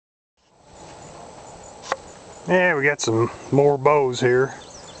Yeah, we got some more bows here.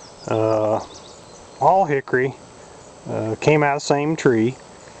 All hickory. Came out of the same tree.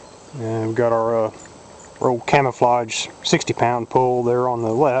 And we've got our old camouflage 60-pound pull there on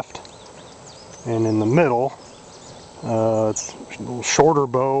the left. And in the middle, it's a little shorter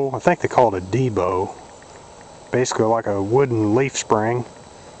bow. I think they call it a D bow. Basically like a wooden leaf spring.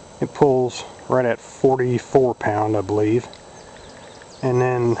 It pulls right at 44 pound, I believe. And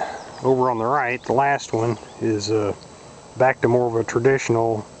then over on the right, the last one is back to more of a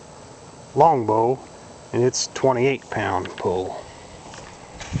traditional longbow, and it's 28-pound pull.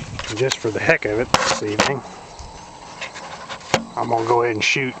 And just for the heck of it this evening, I'm gonna go ahead and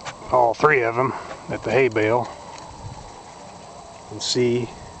shoot all three of them at the hay bale and see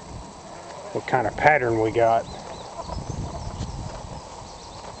what kind of pattern we got.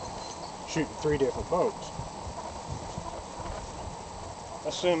 Shooting three different bows,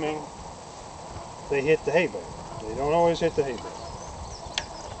 assuming they hit the hay bale. They don't always hit the hay bale.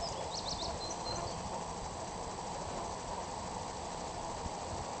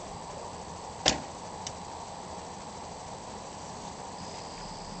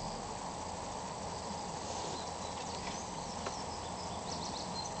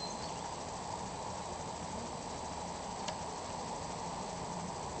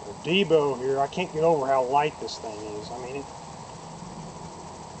 The D-bow here, I can't get over how light this thing is. I mean,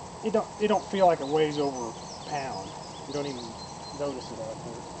 it don't feel like it weighs over a pound. You don't even notice it out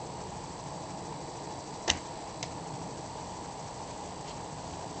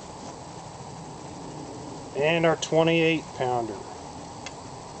there. And our 28-pounder.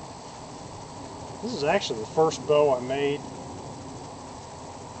 This is actually the first bow I made.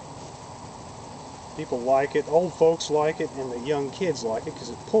 People like it, old folks like it, and the young kids like it because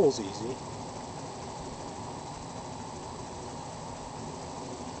it pulls easy.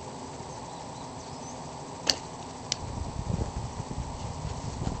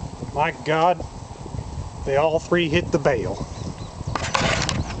 My God, they all three hit the bale.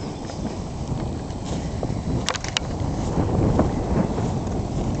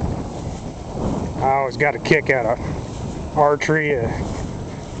 I always got a kick out of archery.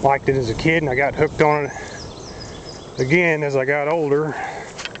 Liked it as a kid, and I got hooked on it again as I got older.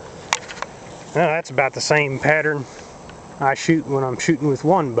 Now, that's about the same pattern I shoot when I'm shooting with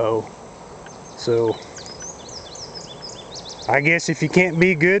one bow. So I guess if you can't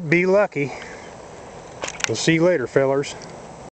be good, be lucky. We'll see you later, fellers.